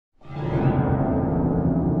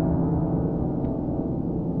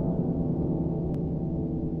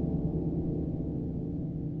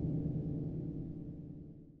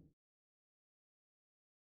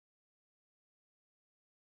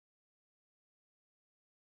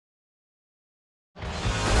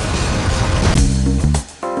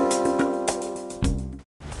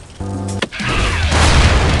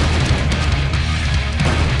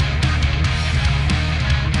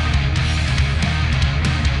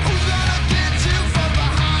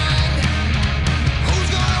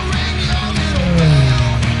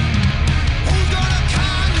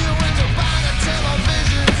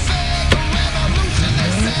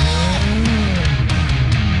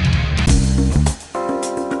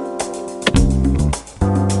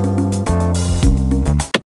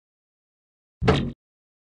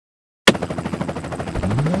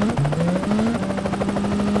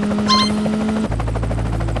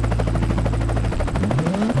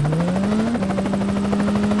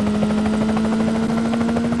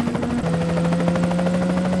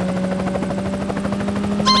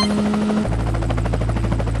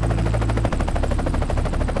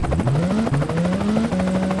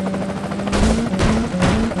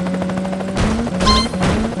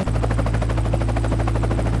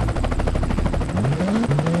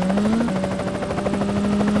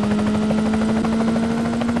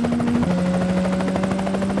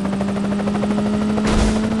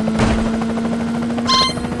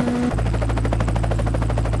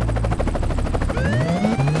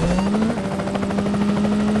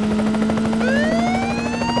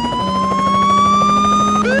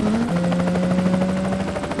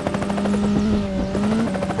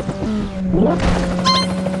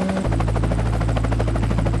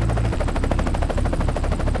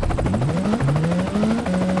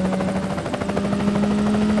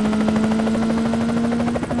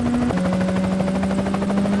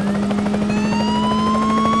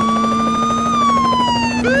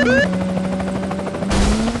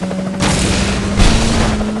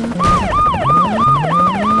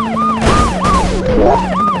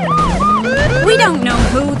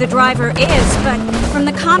The driver is, but from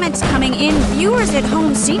the comments coming in, viewers at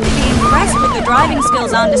home seem to be impressed with the driving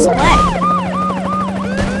skills on display.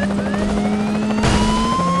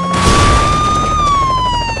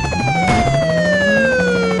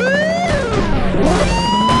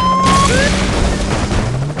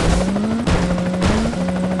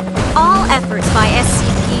 All efforts by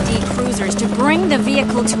SCPD cruisers to bring the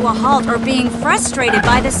vehicle to a halt are being frustrated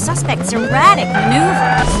by the suspect's erratic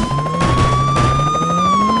maneuvers.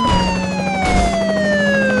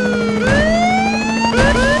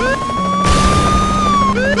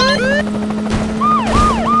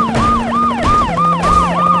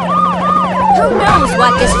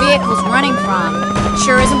 What this vehicle's running from.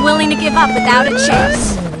 Sure isn't willing to give up without a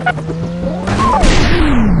chase.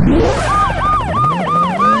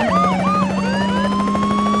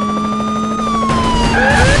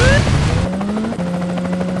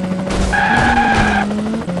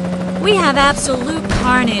 We have absolute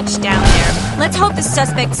carnage down there. Let's hope the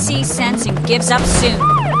suspect sees sense and gives up soon.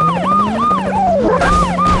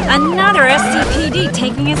 Another SCPD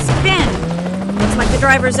taking a spin. Looks like the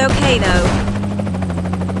driver's okay though.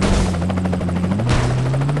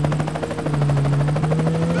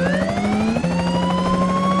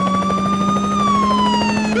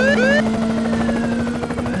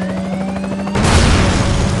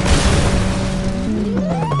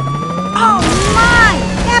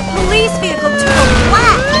 Police vehicle took a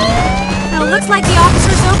whack! Now, it looks like the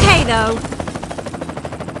officer's okay, though.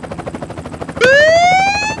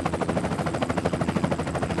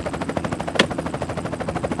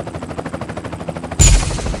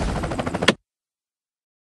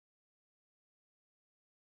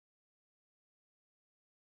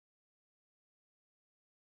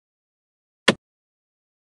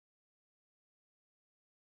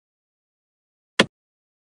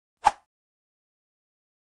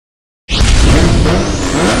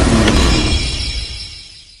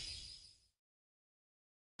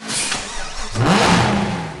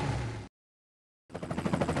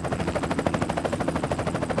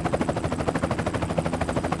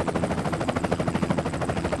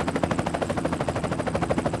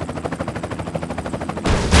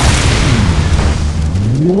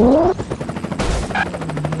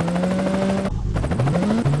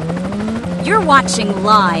 You're watching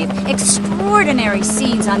live, extraordinary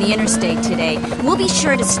scenes on the interstate today. We'll be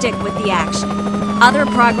sure to stick with the action. Other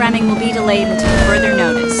programming will be delayed until further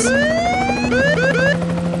notice.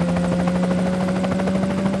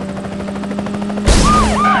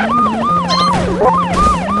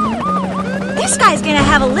 This guy's gonna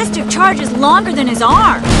have a list of charges longer than his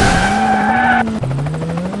arm.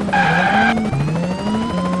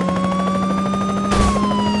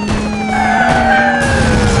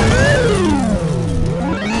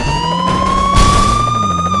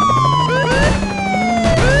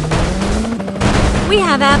 We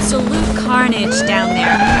have absolute carnage down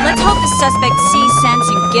there. Let's hope the suspect sees sense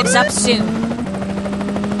and gives up soon.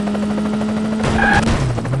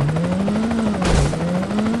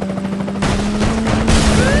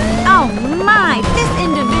 Oh my! This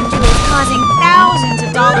individual is causing thousands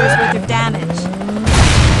of dollars worth of damage.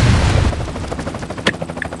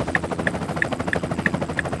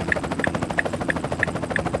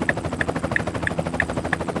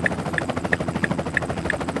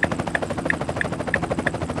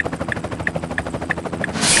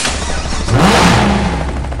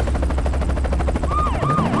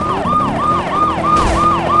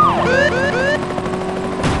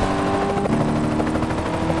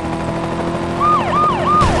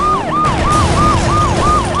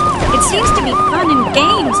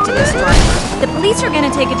 The police are going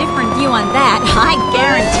to take a different view on that, I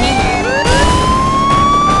guarantee you.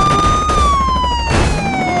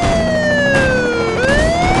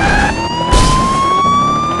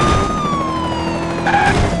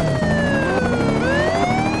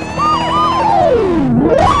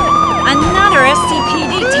 Another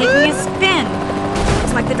SCPD taking a spin.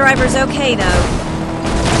 Looks like the driver's okay, though.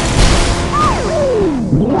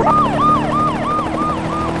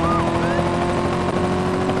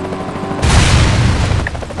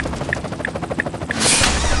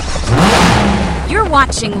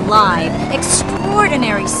 watching live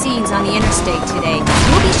extraordinary scenes on the interstate today.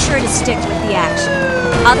 We'll be sure to stick with the action.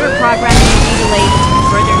 Other programming will be delayed until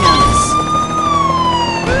further notice.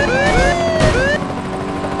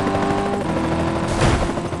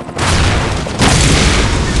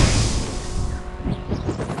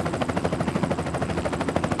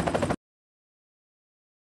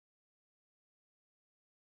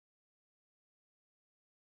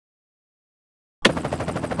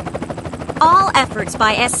 All efforts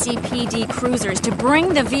by SCPD cruisers to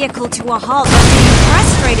bring the vehicle to a halt are being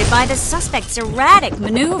frustrated by the suspect's erratic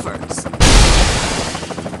maneuvers.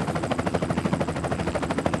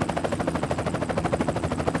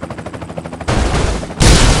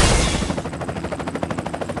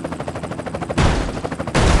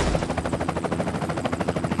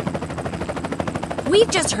 We've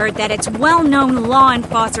just heard that it's well-known law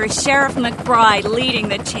enforcer Sheriff McBride leading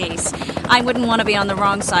the chase. I wouldn't want to be on the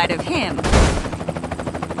wrong side of him. We've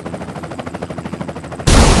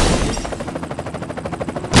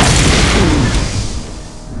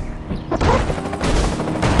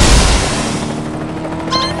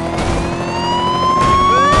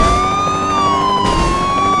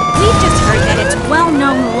just heard that it's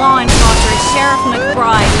well-known law enforcer Sheriff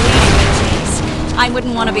McBride leading the chase. I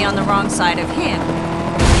wouldn't want to be on the wrong side of him.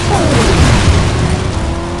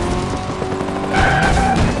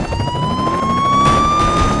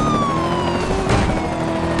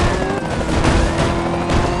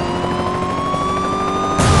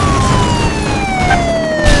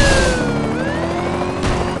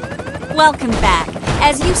 Welcome back.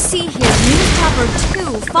 As you see here, News Topper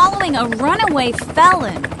 2 following a runaway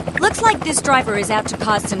felon. Looks like this driver is out to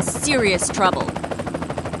cause some serious trouble.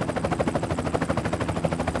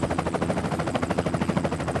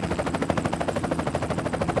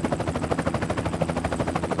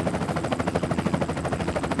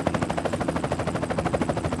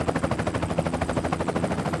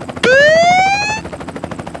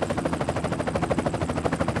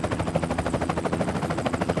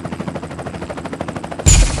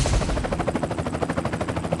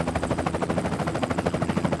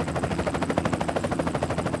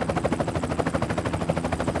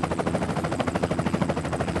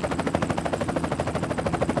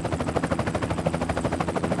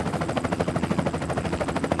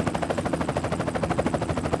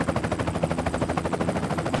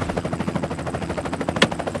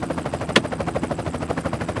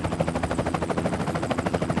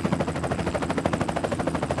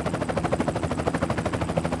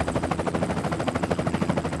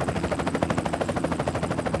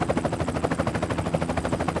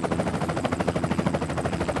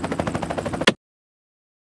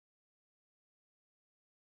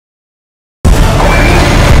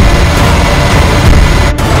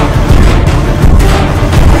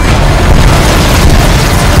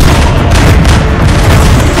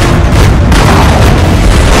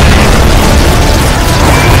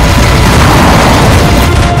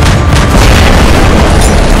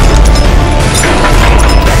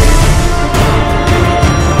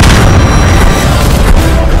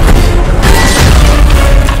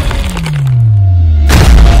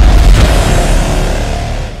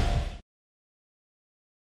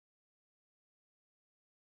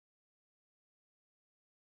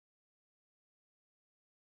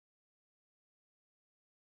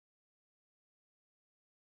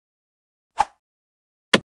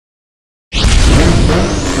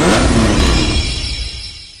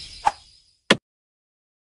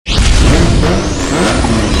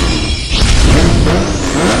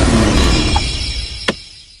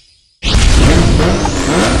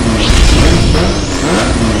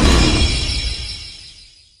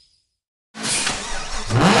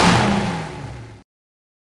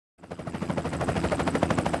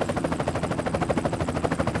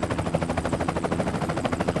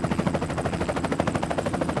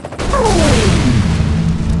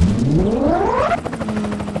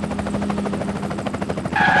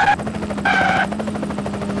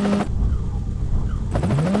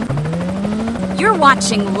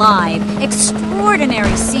 Watching live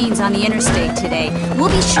extraordinary scenes on the interstate today. We'll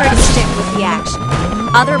be sure to stick with the action.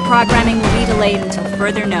 Other programming will be delayed until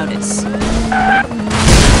further notice.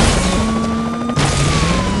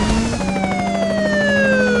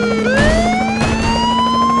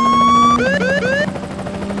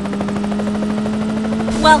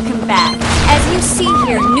 Welcome back. As you see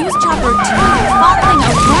here, News Chopper 2 following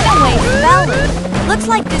a runaway felon. Looks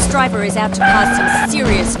like this driver is out to cause some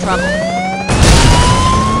serious trouble.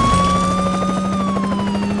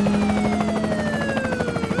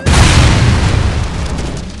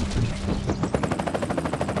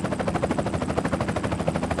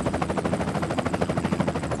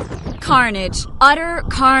 Carnage. Utter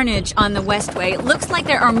carnage on the Westway. It looks like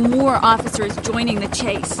there are more officers joining the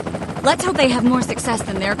chase. Let's hope they have more success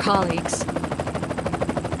than their colleagues.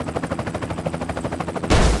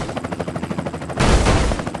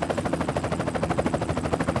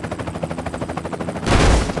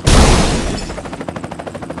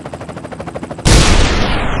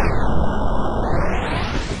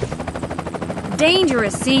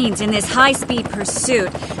 Dangerous scenes in this high-speed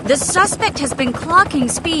pursuit. The suspect has been clocking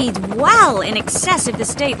speeds well in excess of the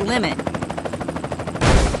state limit.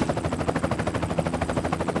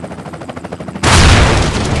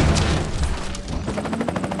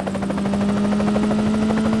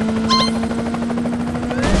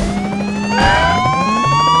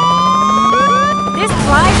 This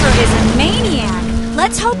driver is a maniac.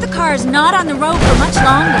 Let's hope the car is not on the road for much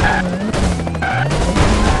longer.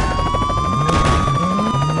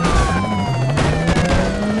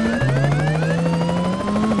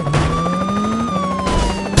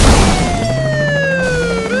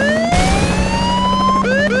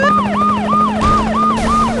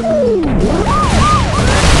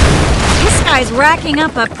 Guy's racking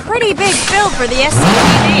up a pretty big bill for the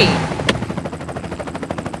SCPD.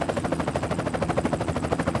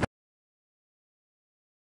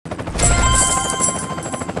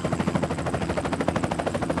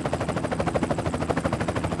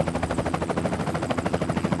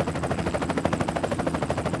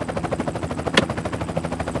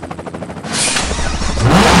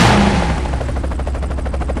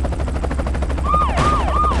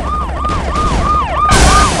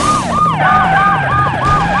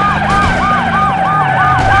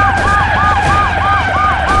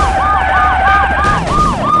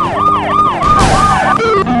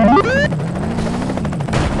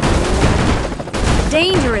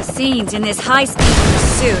 Scenes in this high-speed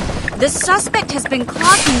pursuit. The suspect has been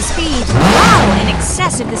clocking speeds well in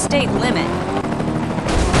excess of the state limit.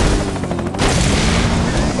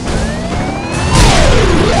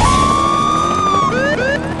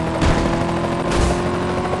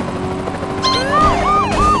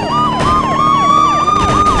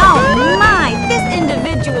 Oh my! This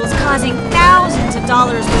individual's causing thousands of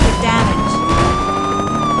dollars worth of damage.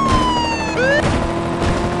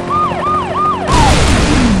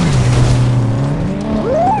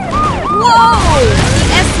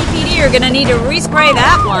 You're gonna need to respray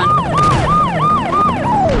that one.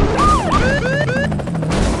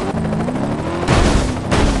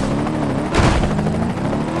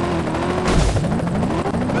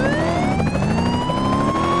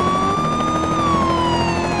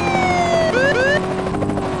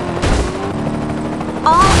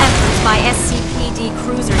 All efforts by SCPD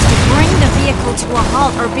cruisers to bring the vehicle to a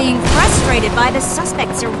halt are being frustrated by the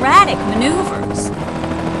suspect's erratic maneuvers.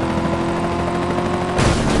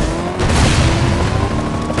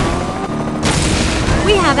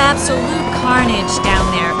 We have absolute carnage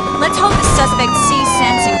down there. Let's hope the suspect sees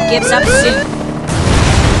sense and gives up soon.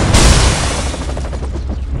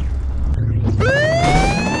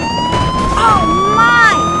 Oh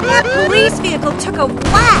my! That police vehicle took a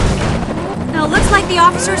whack! Now, looks like the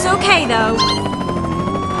officer's okay, though.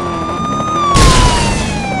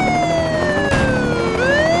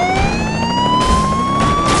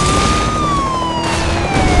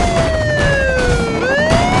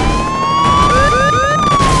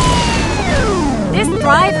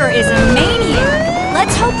 Driver is a maniac.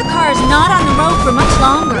 Let's hope the car is not on the road for much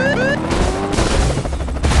longer.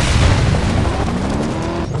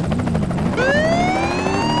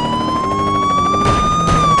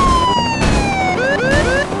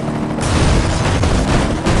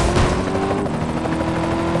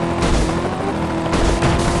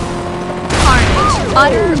 Carnage.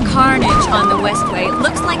 Utter carnage on the Westway.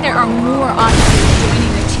 Looks like there are more officers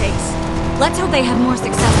joining the chase. Let's hope they have more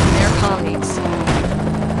success than their colleagues.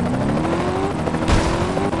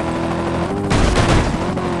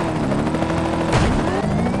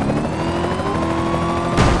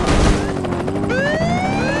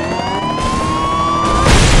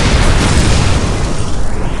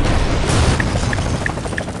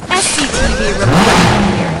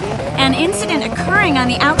 An incident occurring on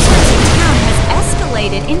the outskirts of town has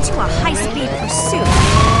escalated into a high-speed pursuit.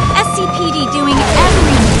 SCPD doing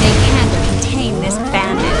everything they can to contain this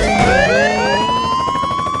bandit.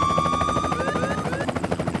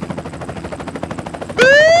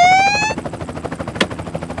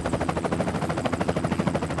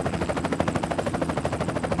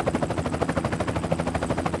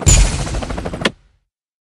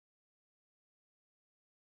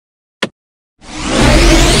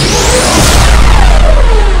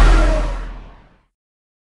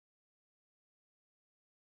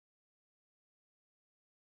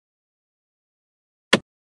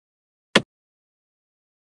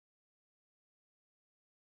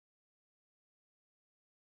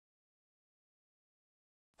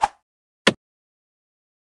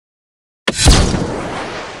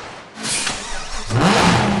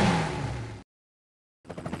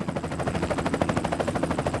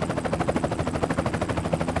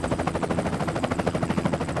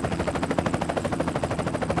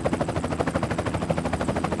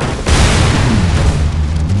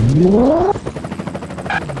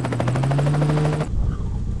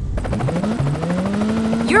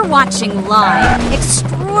 You're watching live.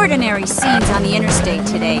 Extraordinary scenes on the interstate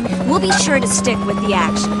today. We'll be sure to stick with the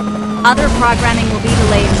action. Other programming will be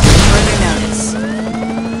delayed until further notice.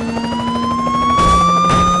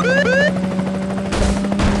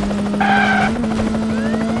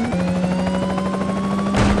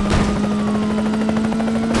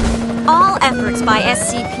 All efforts by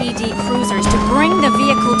SCPD cruisers to bring the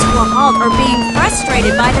vehicle to a halt are being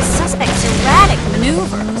frustrated by the suspect's erratic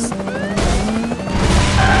maneuvers.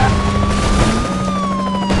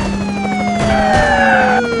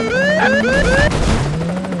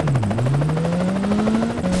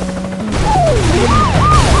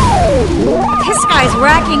 This guy's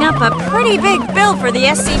racking up a pretty big bill for the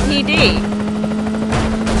SCPD.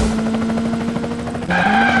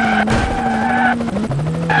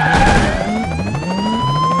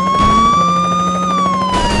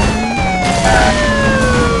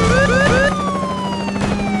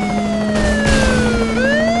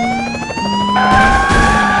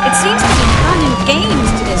 It seems to be common games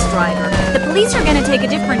to this driver. The police are going to take a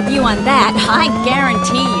different view on that, I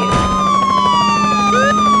guarantee you.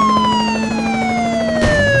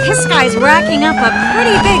 This guy's racking up a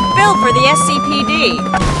pretty big bill for the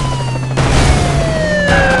SCPD.